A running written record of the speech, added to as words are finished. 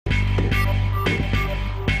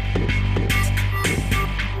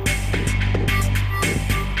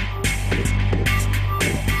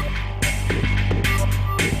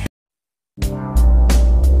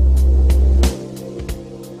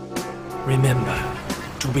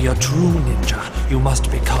To be a true ninja, you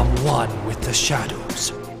must become one with the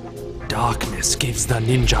shadows. Darkness gives the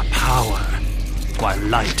ninja power, while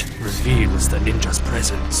light reveals the ninja's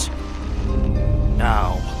presence.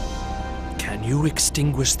 Now, can you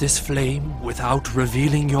extinguish this flame without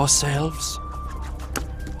revealing yourselves?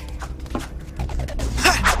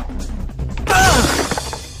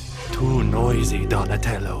 Too noisy,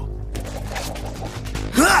 Donatello.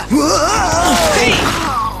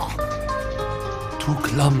 Too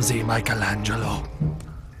clumsy, Michelangelo.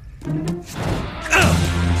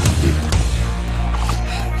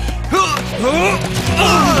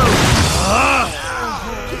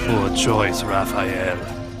 Poor choice, Raphael.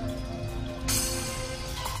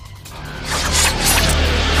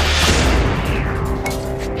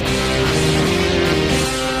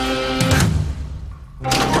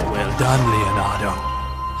 Well done, Leonardo.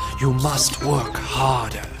 You must work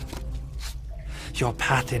harder. Your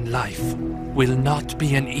path in life will not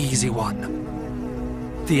be an easy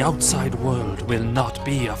one. The outside world will not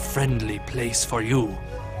be a friendly place for you.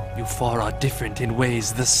 You four are different in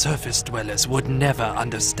ways the surface dwellers would never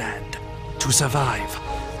understand. To survive,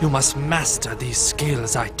 you must master these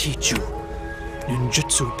skills I teach you.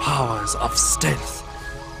 Ninjutsu powers of stealth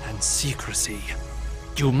and secrecy.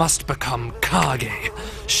 You must become Kage,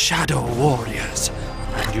 shadow warriors,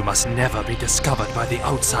 and you must never be discovered by the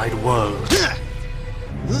outside world.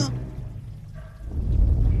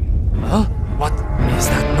 Huh? What is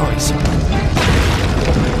that noise?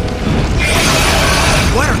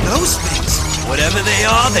 What are those things? Whatever they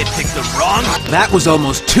are, they picked them wrong. That was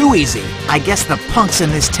almost too easy. I guess the punks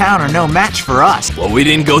in this town are no match for us. Well, we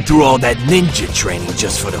didn't go through all that ninja training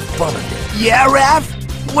just for the fun of it. Yeah, Raph?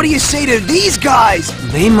 What do you say to these guys?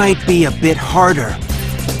 They might be a bit harder.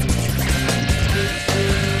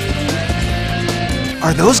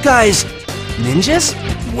 Are those guys ninjas?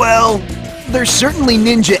 Well, they're certainly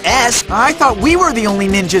ninja-esque. I thought we were the only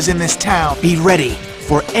ninjas in this town. Be ready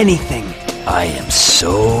for anything. I am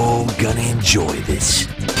so gonna enjoy this.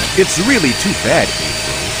 It's really too bad,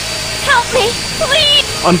 April. Help me, please!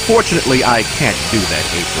 Unfortunately, I can't do that,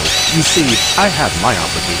 April. You see, I have my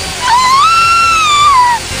obligations.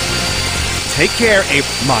 Take care,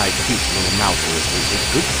 April. My cute little mouse will take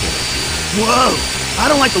good care of you. Whoa! I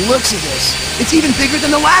don't like the looks of this. It's even bigger than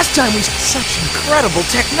the last time we... Such incredible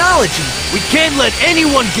technology! We can't let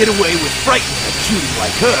anyone get away with frightening a cutie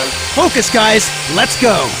like her. Focus, guys! Let's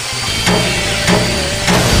go!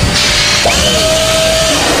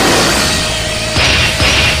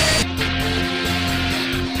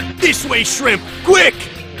 This way, Shrimp! Quick!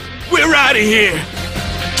 We're out of here!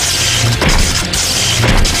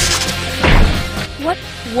 What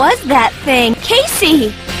was that thing?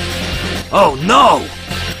 Casey! Oh no!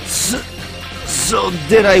 So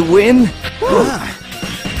did I win?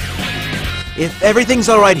 If everything's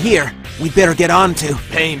alright here, we'd better get on to...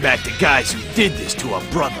 Paying back the guys who did this to our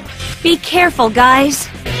brother. Be careful, guys.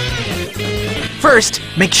 First,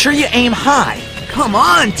 make sure you aim high. Come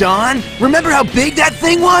on, Don! Remember how big that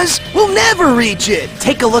thing was? We'll never reach it!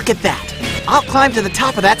 Take a look at that. I'll climb to the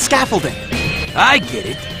top of that scaffolding. I get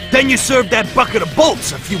it. Then you serve that bucket of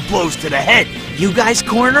bolts a few blows to the head. You guys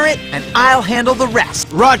corner it, and I'll handle the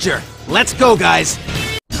rest. Roger. Let's go, guys.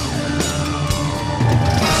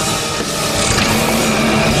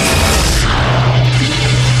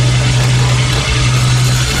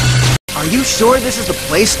 Are you sure this is the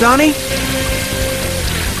place, Donnie?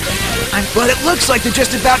 But it looks like they're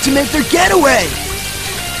just about to make their getaway!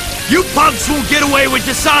 You punks won't get away with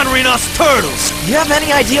dishonoring us turtles! You have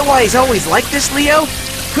any idea why he's always like this, Leo?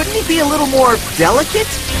 Couldn't he be a little more delicate?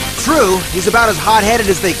 True, he's about as hot-headed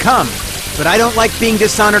as they come. But I don't like being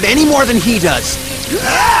dishonored any more than he does.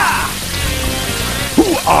 Who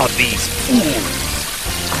are these fools?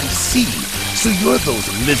 I see. So you're those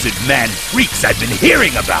lizard man freaks I've been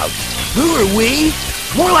hearing about. Who are we?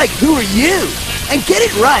 More like, who are you? And get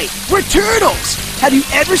it right, we're turtles! Have you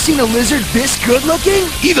ever seen a lizard this good-looking?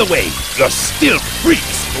 Either way, you're still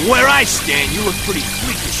freaks. From where I stand, you look pretty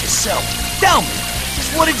freakish yourself. Tell me,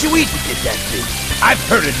 just what did you eat to get that big? I've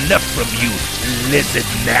heard enough from you, lizard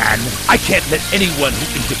man. I can't let anyone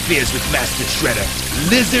who interferes with Master Shredder,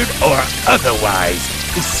 lizard or otherwise,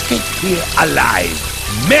 escape here alive.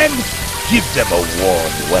 Men, give them a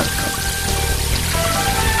warm welcome.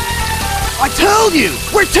 I told you,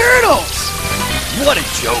 we're turtles! What a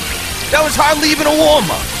joke. That was hardly even a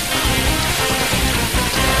warm-up.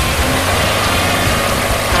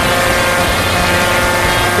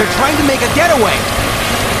 They're trying to make a getaway.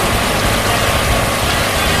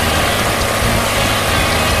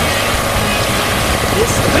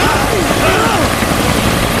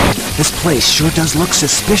 This place sure does look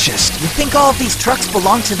suspicious. You think all of these trucks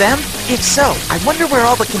belong to them? If so, I wonder where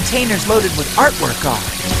all the containers loaded with artwork are.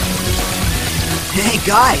 Hey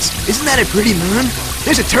guys, isn't that a pretty moon?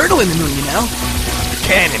 There's a turtle in the moon, you know?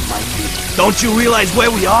 Cannon might be. Don't you realize where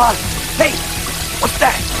we are? Hey, what's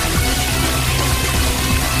that?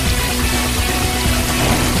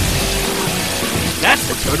 That's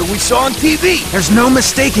the turtle we saw on TV. There's no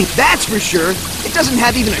mistaking, that's for sure. It doesn't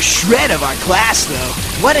have even a shred of our class,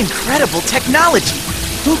 though. What incredible technology!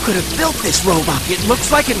 Who could have built this robot? It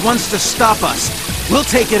looks like it wants to stop us. We'll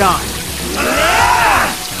take it on.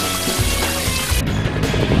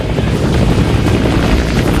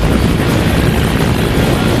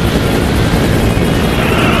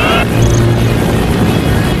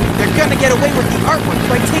 They're gonna get away with the artwork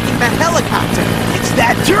by taking the helicopter. It's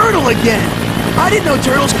that turtle again! I didn't know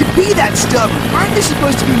turtles could be that stubborn. Aren't they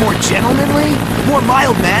supposed to be more gentlemanly? More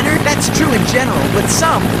mild-mannered? That's true in general, but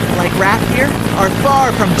some, like Raph here, are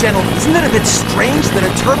far from gentle. Isn't it a bit strange that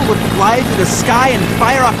a turtle would fly through the sky and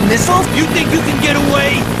fire off missiles? You think you can get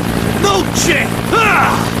away? No chance!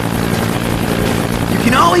 Ah! You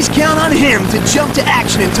can always count on him to jump to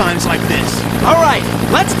action in times like this. All right,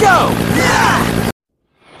 let's go!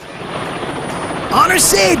 Honor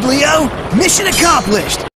saved, Leo! Mission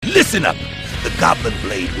accomplished! Listen up! The Goblin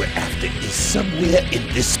Blade we're after is somewhere in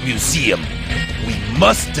this museum. We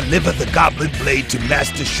must deliver the Goblin Blade to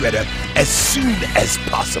Master Shredder as soon as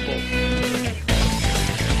possible.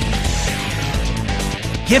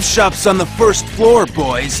 Gift shop's on the first floor,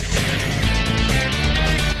 boys.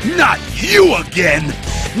 Not you again!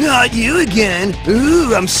 Not you again!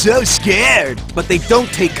 Ooh, I'm so scared! But they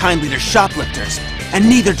don't take kindly to shoplifters, and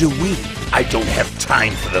neither do we. I don't have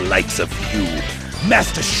time for the likes of you.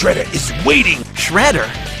 Master Shredder is waiting! Shredder?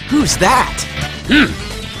 Who's that?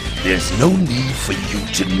 There's no need for you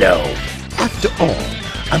to know. After all,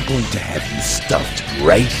 I'm going to have you stuffed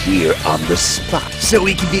right here on the spot. So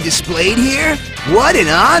we can be displayed here? What an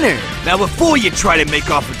honor! Now before you try to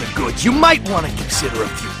make off with the goods, you might want to consider a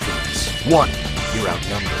few things. 1, you're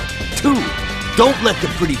outnumbered. 2, don't let the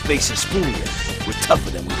pretty faces fool you. We're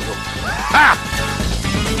tougher than we look. Ha!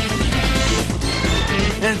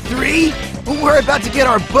 And 3, we're about to get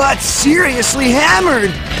our butts seriously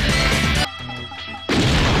hammered!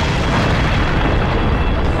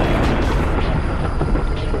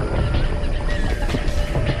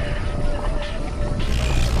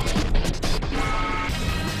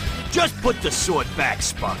 Just put the sword back,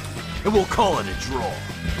 Spunky, and we'll call it a draw.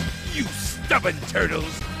 You stubborn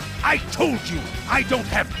turtles! I told you I don't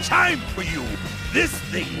have time for you! This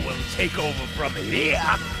thing will take over from here!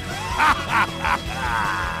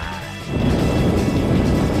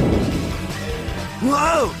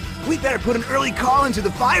 Whoa! We better put an early call into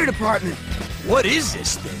the fire department! What is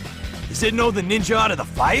this thing? Does it know the ninja out of the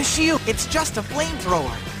fire shield? It's just a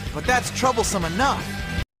flamethrower, but that's troublesome enough.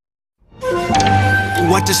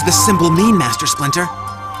 What does this symbol mean, Master Splinter?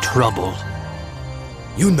 Trouble.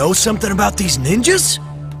 You know something about these ninjas?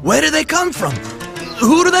 Where do they come from?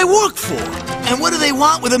 Who do they work for? And what do they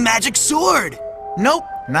want with a magic sword? Nope,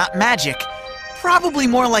 not magic. Probably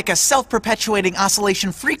more like a self-perpetuating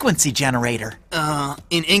oscillation frequency generator.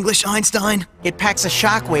 In English, Einstein? It packs a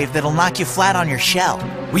shockwave that'll knock you flat on your shell.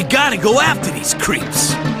 We gotta go after these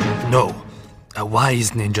creeps! No. A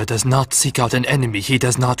wise ninja does not seek out an enemy he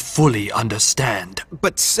does not fully understand.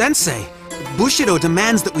 But Sensei, Bushido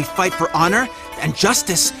demands that we fight for honor and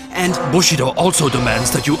justice and... Bushido also demands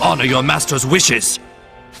that you honor your master's wishes.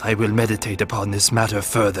 I will meditate upon this matter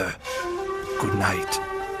further. Good night.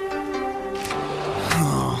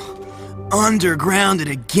 Undergrounded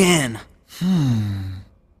again.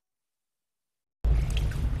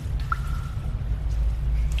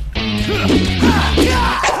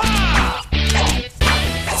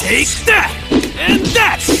 Take that! And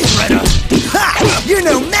that, Shredder! Ha! You're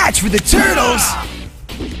no match for the turtles!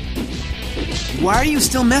 Why are you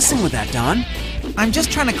still messing with that, Don? I'm just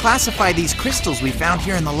trying to classify these crystals we found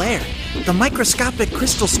here in the lair. The microscopic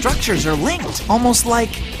crystal structures are linked, almost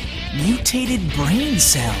like mutated brain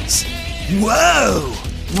cells. Whoa!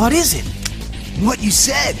 What is it? What you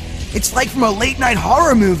said. It's like from a late-night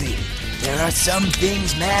horror movie. There are some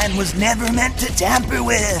things man was never meant to tamper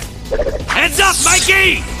with. Heads up,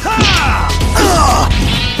 Mikey! Ha!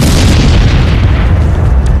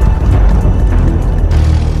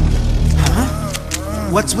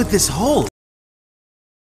 What's with this hole?